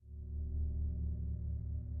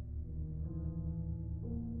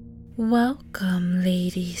Welcome,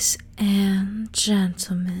 ladies and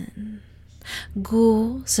gentlemen,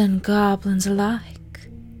 ghouls and goblins alike.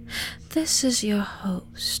 This is your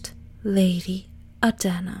host, Lady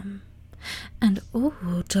Adenum, and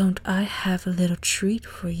ooh, don't I have a little treat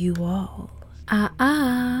for you all.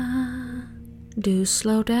 Do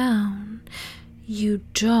slow down. You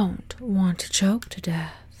don't want to choke to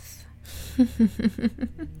death.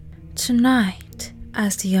 Tonight,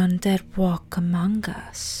 as the undead walk among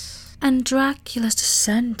us, and Dracula's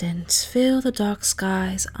descendants fill the dark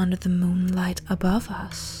skies under the moonlight above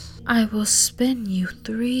us, I will spin you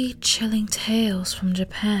 3 chilling tales from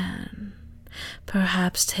Japan,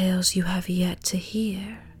 perhaps tales you have yet to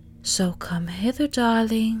hear. So come hither,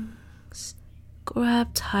 darlings,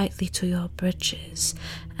 grab tightly to your britches,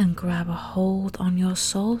 and grab a hold on your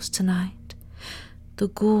souls tonight. The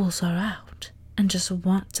ghouls are out and just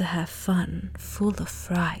want to have fun, full of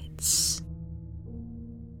frights.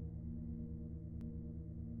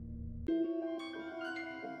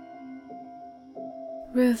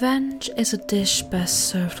 Revenge is a dish best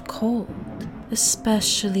served cold,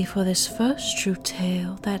 especially for this first true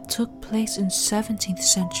tale that took place in 17th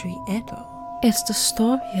century Edo. It's the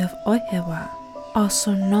story of Oyewa,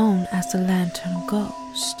 also known as the Lantern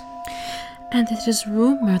Ghost, and it is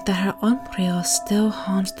rumored that her onryo still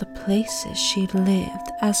haunts the places she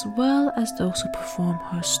lived as well as those who perform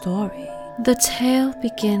her story. The tale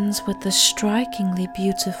begins with the strikingly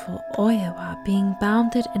beautiful Oyewa being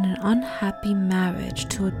bounded in an unhappy marriage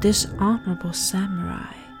to a dishonorable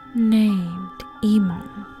samurai named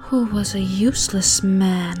Imon, who was a useless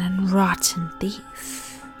man and rotten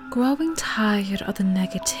thief. Growing tired of the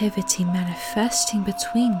negativity manifesting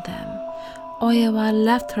between them, Oyewa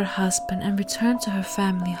left her husband and returned to her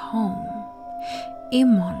family home.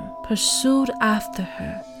 Imon pursued after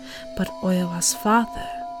her, but Oyewa's father,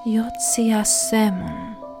 Yotsuya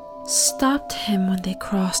Semon, stopped him when they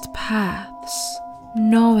crossed paths.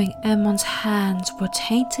 Knowing Emon's hands were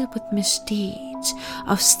tainted with misdeeds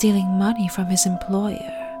of stealing money from his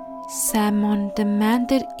employer, Semon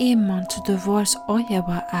demanded Imon to divorce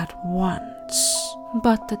Oyewa at once.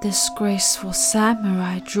 But the disgraceful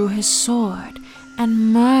samurai drew his sword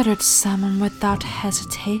and murdered Semon without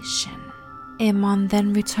hesitation. Imon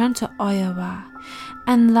then returned to Oyewa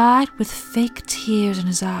and lied with fake tears in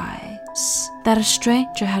his eyes that a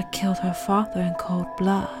stranger had killed her father in cold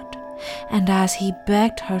blood, and as he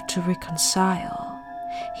begged her to reconcile,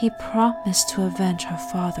 he promised to avenge her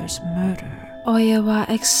father's murder. Oyewa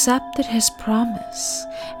accepted his promise,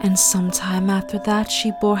 and sometime after that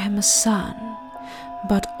she bore him a son,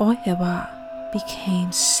 but Oyewa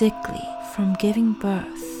became sickly from giving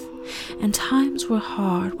birth, and times were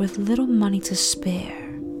hard with little money to spare.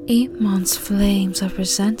 Imon's flames of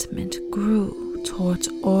resentment grew towards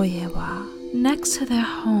Oyewa. Next to their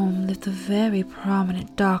home lived a very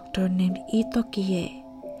prominent doctor named Itokie,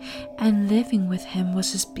 and living with him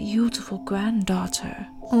was his beautiful granddaughter,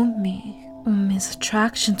 Umi. Umi's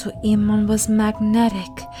attraction to Imon was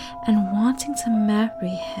magnetic, and wanting to marry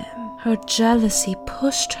him, her jealousy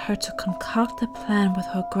pushed her to concoct a plan with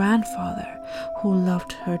her grandfather, who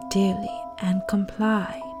loved her dearly and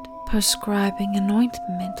complied, prescribing an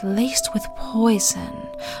ointment laced with poison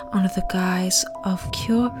under the guise of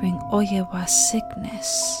curing Oyewa's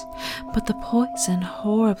sickness, but the poison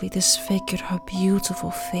horribly disfigured her beautiful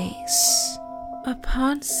face.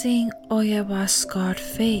 Upon seeing Oyewa's scarred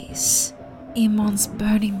face, Imon's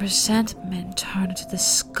burning resentment turned into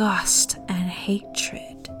disgust and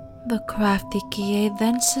hatred. The crafty Kie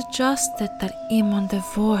then suggested that Imon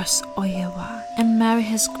divorce Oyewa and marry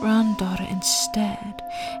his granddaughter instead,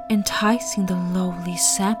 enticing the lowly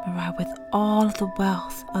samurai with all the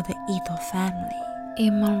wealth of the Ito family.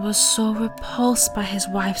 Imon was so repulsed by his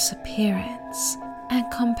wife's appearance, and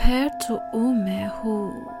compared to Ume,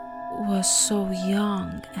 who was so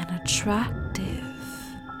young and attractive,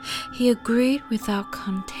 he agreed without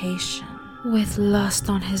contention. With lust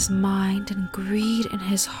on his mind and greed in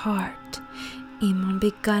his heart, Imon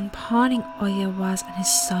began pawning Oyewa's and his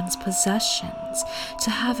son's possessions to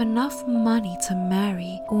have enough money to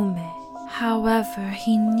marry Ume. However,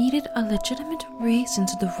 he needed a legitimate reason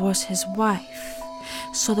to divorce his wife,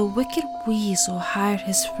 so the wicked weasel hired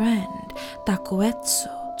his friend, Takuetsu,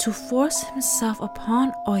 to force himself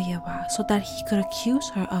upon Oyewa so that he could accuse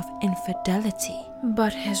her of infidelity.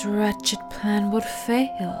 But his wretched plan would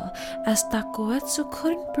fail, as Takuetsu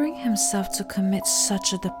couldn't bring himself to commit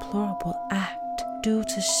such a deplorable act due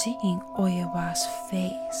to seeing Oyewa's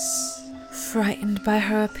face. Frightened by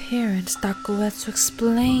her appearance, Takuetsu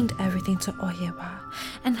explained everything to Oyewa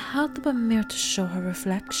and held up a mirror to show her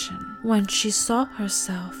reflection. When she saw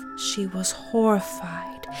herself, she was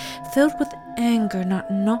horrified filled with anger,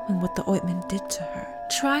 not knowing what the ointment did to her,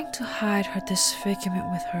 trying to hide her disfigurement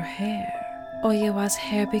with her hair. Oyewa's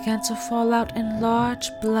hair began to fall out in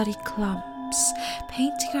large, bloody clumps,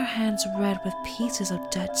 painting her hands red with pieces of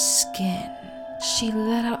dead skin. She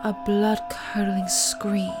let out a blood-curdling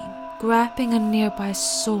scream, grabbing a nearby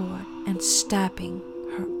sword and stabbing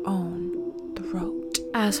her own throat.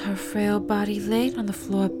 As her frail body laid on the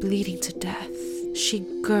floor bleeding to death, she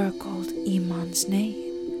gurgled Iman's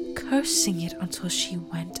name, cursing it until she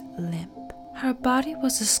went limp. Her body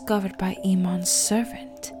was discovered by Iman's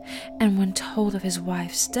servant, and when told of his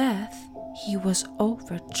wife's death, he was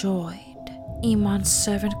overjoyed. Iman's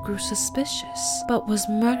servant grew suspicious, but was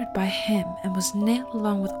murdered by him and was nailed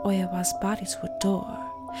along with Oyewa's body to a door,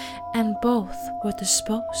 and both were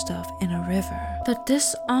disposed of in a river. The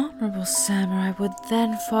dishonorable samurai would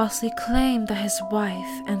then falsely claim that his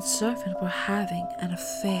wife and servant were having an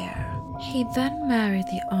affair. He then married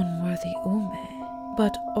the unworthy Ume,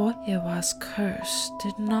 but Oyewa's curse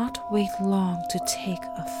did not wait long to take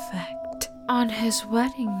effect. On his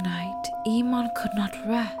wedding night, Iman could not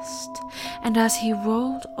rest, and as he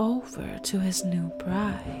rolled over to his new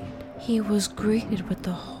bride, he was greeted with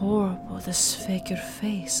the horrible, disfigured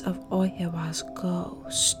face of Oyewa's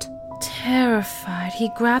ghost. Terrified, he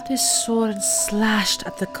grabbed his sword and slashed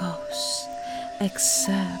at the ghost,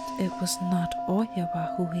 except it was not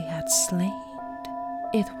Oyewa who he had slain.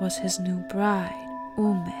 It was his new bride,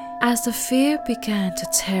 Ume. As the fear began to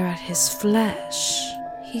tear at his flesh,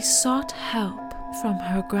 he sought help from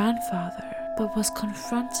her grandfather, but was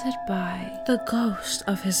confronted by the ghost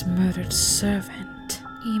of his murdered servant.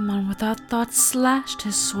 Iman without thought slashed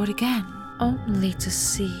his sword again, only to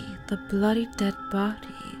see the bloody dead body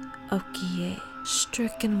of Gie.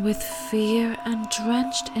 Stricken with fear and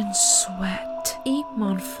drenched in sweat,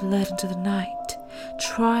 Iman fled into the night,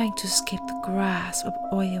 trying to escape the grasp of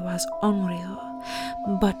Oyewa's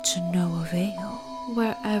Onryo, but to no avail.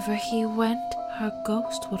 Wherever he went, her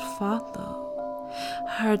ghost would follow.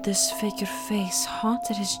 Her disfigured face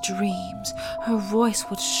haunted his dreams, her voice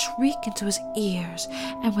would shriek into his ears,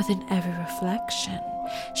 and within every reflection,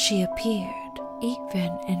 she appeared,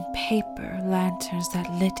 even in paper lanterns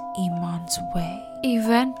that lit Iman's way.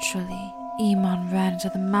 Eventually, Iman ran into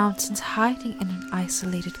the mountains, hiding in an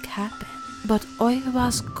isolated cabin, but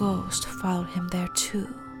Oyewa's ghost followed him there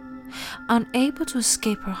too. Unable to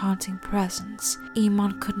escape her haunting presence,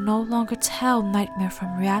 Iman could no longer tell nightmare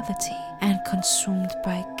from reality, and consumed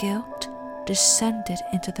by guilt, descended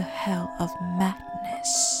into the hell of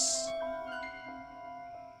madness.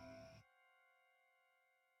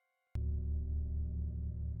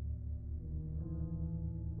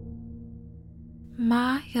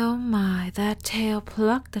 My oh my, that tale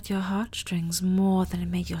plucked at your heartstrings more than it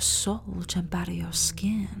made your soul jump out of your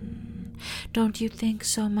skin. Don't you think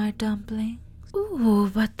so, my dumpling?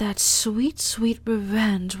 Ooh, but that sweet, sweet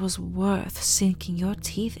revenge was worth sinking your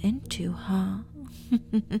teeth into, huh?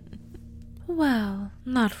 Well,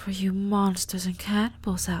 not for you monsters and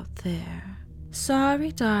cannibals out there.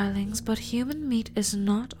 Sorry, darlings, but human meat is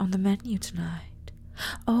not on the menu tonight.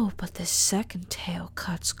 Oh, but this second tale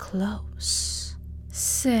cuts close.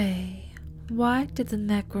 Say, why did the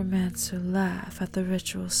necromancer laugh at the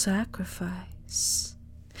ritual sacrifice?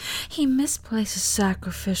 He misplaces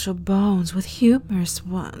sacrificial bones with humorous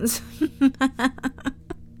ones.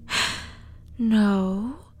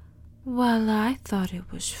 No? Well, I thought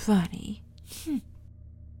it was funny.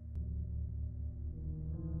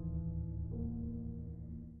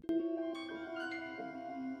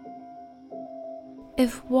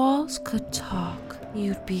 If walls could talk,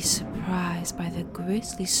 you'd be surprised by the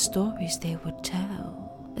grisly stories they would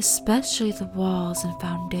tell, especially the walls and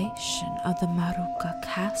foundation of the Maruka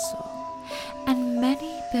Castle, and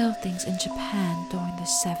many buildings in Japan during the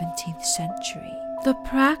 17th century. The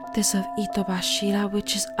practice of itobashira,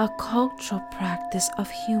 which is a cultural practice of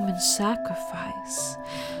human sacrifice,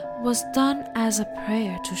 was done as a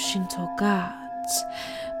prayer to Shinto gods.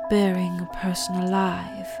 Burying a person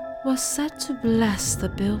alive was said to bless the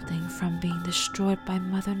building from being destroyed by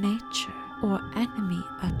Mother Nature or enemy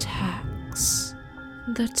attacks.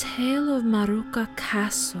 The tale of Maruka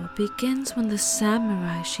Castle begins when the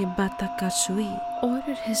samurai Shibata Kasui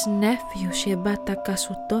ordered his nephew Shibata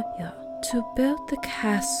Kasutoyo to build the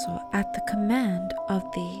castle at the command of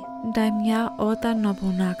the Daimyo Oda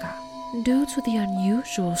Nobunaga. Due to the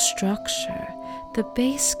unusual structure, the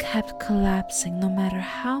base kept collapsing no matter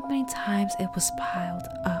how many times it was piled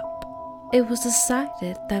up. It was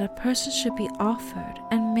decided that a person should be offered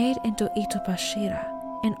and made into itobashira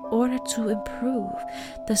in order to improve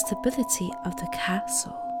the stability of the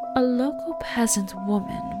castle. A local peasant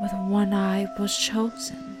woman with one eye was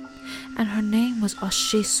chosen, and her name was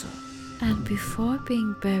Oshiso. And before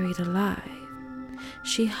being buried alive,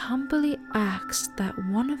 she humbly asked that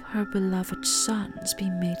one of her beloved sons be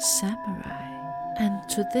made samurai, and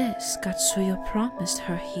to this Katsuyo promised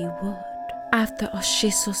her he would. After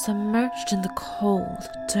Oshiso submerged in the cold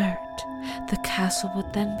dirt, the castle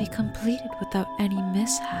would then be completed without any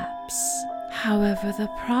mishaps. However, the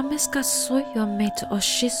promise Katsuyo made to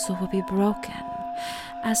Oshiso would be broken,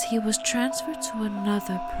 as he was transferred to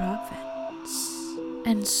another province.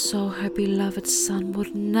 And so her beloved son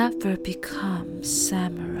would never become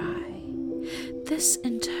samurai. This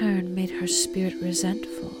in turn made her spirit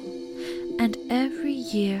resentful, and every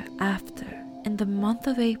year after, in the month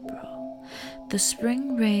of April, the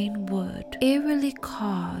spring rain would eerily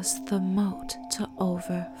cause the moat to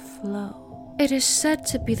overflow. It is said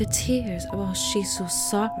to be the tears of Oshisu's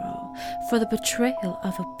sorrow for the betrayal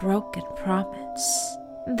of a broken promise.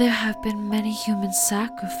 There have been many human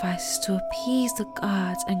sacrifices to appease the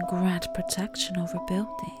gods and grant protection over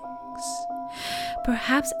buildings.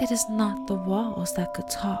 Perhaps it is not the walls that could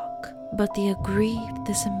talk, but the aggrieved,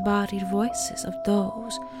 disembodied voices of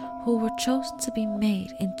those who were chosen to be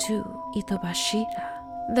made into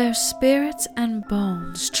Itobashira. Their spirits and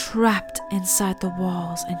bones trapped inside the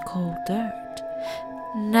walls and cold dirt,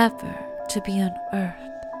 never to be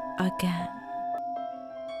unearthed again.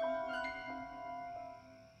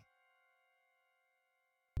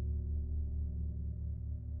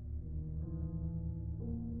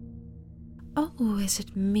 Oh, is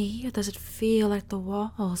it me, or does it feel like the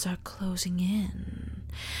walls are closing in?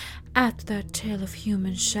 After that tale of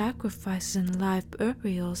human sacrifices and live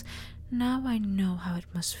burials, now I know how it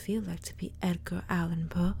must feel like to be Edgar Allan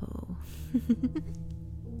Poe.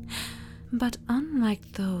 But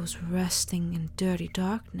unlike those resting in dirty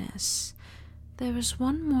darkness, there is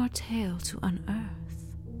one more tale to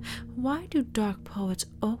unearth. Why do dark poets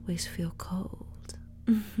always feel cold?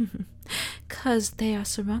 'Cause they are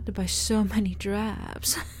surrounded by so many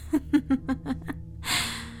drabs.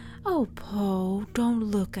 Oh, Poe, don't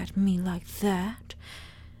look at me like that.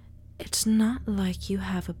 It's not like you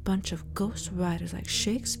have a bunch of ghostwriters like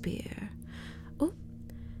Shakespeare. Oop,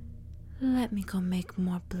 let me go make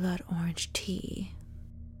more blood orange tea.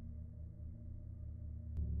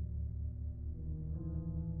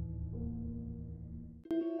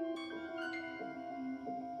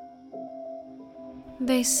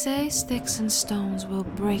 They say sticks and stones will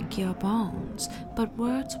break your bones, but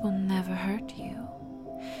words will never hurt you.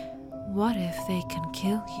 What if they can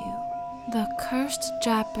kill you? The cursed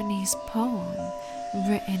Japanese poem,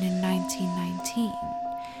 written in 1919,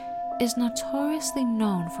 is notoriously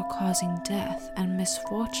known for causing death and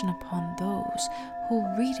misfortune upon those who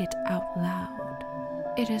read it out loud.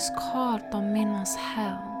 It is called Domino's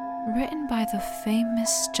Hell, written by the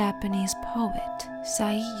famous Japanese poet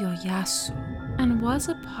Saiyo Yasu, and was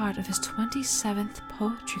a part of his 27th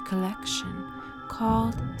poetry collection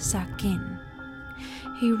called Sakin.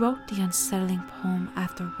 He wrote the unsettling poem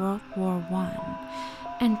after World War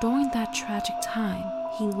I, and during that tragic time,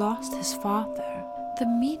 he lost his father. The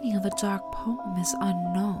meaning of the dark poem is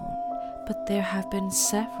unknown, but there have been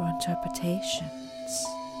several interpretations.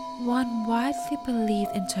 One widely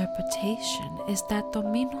believed interpretation is that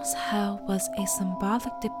Domino's Hell was a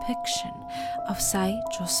symbolic depiction of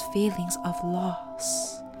Saicho's feelings of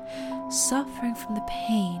loss, suffering from the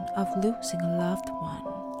pain of losing a loved one.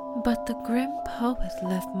 But the grim poet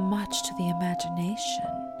left much to the imagination,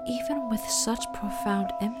 even with such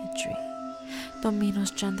profound imagery.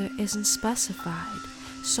 Domino's gender isn't specified,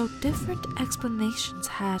 so different explanations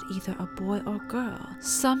had either a boy or girl.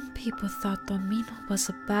 Some people thought Domino was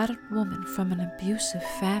a battered woman from an abusive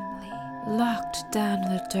family, locked down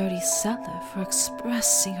in a dirty cellar for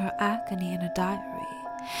expressing her agony in a diary.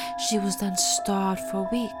 She was then starved for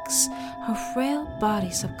weeks, her frail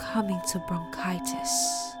body succumbing to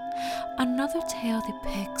bronchitis. Another tale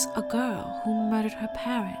depicts a girl who murdered her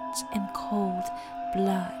parents in cold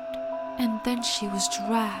blood, and then she was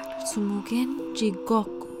dragged to Mugen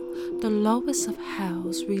Jigoku, the lowest of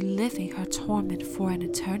hells, reliving her torment for an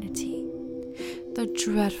eternity. The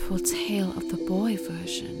dreadful tale of the boy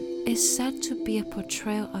version is said to be a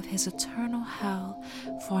portrayal of his eternal hell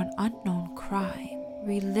for an unknown crime,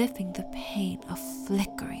 reliving the pain of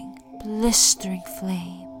flickering, blistering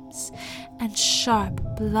flames and sharp,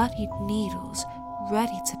 bloodied needles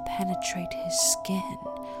ready to penetrate his skin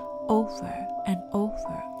over and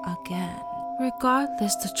over again.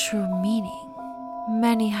 Regardless the true meaning,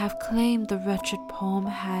 many have claimed the wretched poem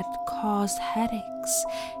had caused headaches,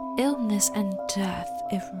 illness, and death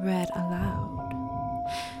if read aloud.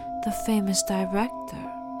 The famous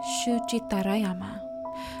director Shuji Tarayama,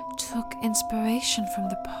 took inspiration from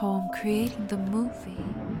the poem creating the movie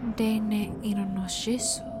Dene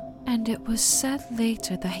Inonoshisu, and it was said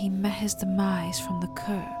later that he met his demise from the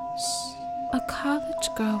curse. A college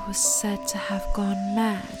girl was said to have gone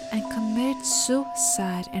mad and committed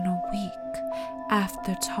suicide in a week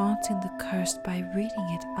after taunting the curse by reading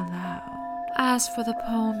it aloud. As for the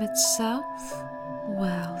poem itself,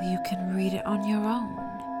 well, you can read it on your own,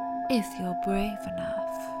 if you're brave enough.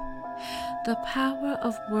 The power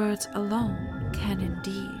of words alone can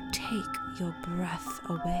indeed take your breath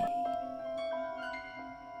away.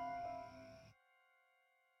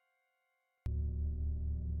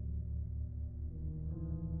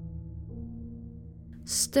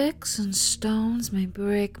 Sticks and stones may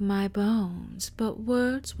break my bones, but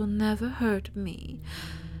words will never hurt me.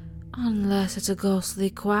 Unless it's a ghostly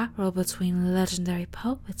quarrel between legendary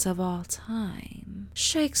poets of all time.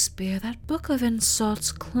 Shakespeare, that book of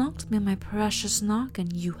insults clunked me on my precious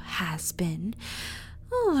noggin, you has-been.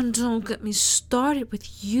 Oh, and don't get me started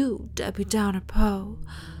with you, Debbie Downer Poe.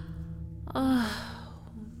 Let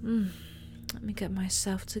me get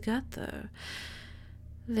myself together.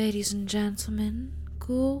 Ladies and gentlemen,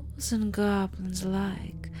 ghouls and goblins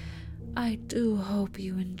alike, I do hope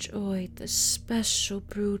you enjoyed this special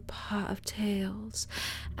brewed pot of tales,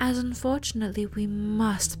 as unfortunately we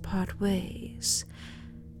must part ways.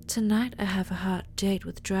 Tonight I have a hot date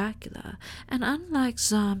with Dracula, and unlike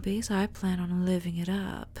zombies, I plan on living it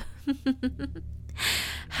up.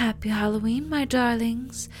 Happy Halloween, my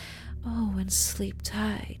darlings. Oh, and sleep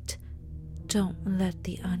tight. Don't let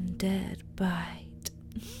the undead bite.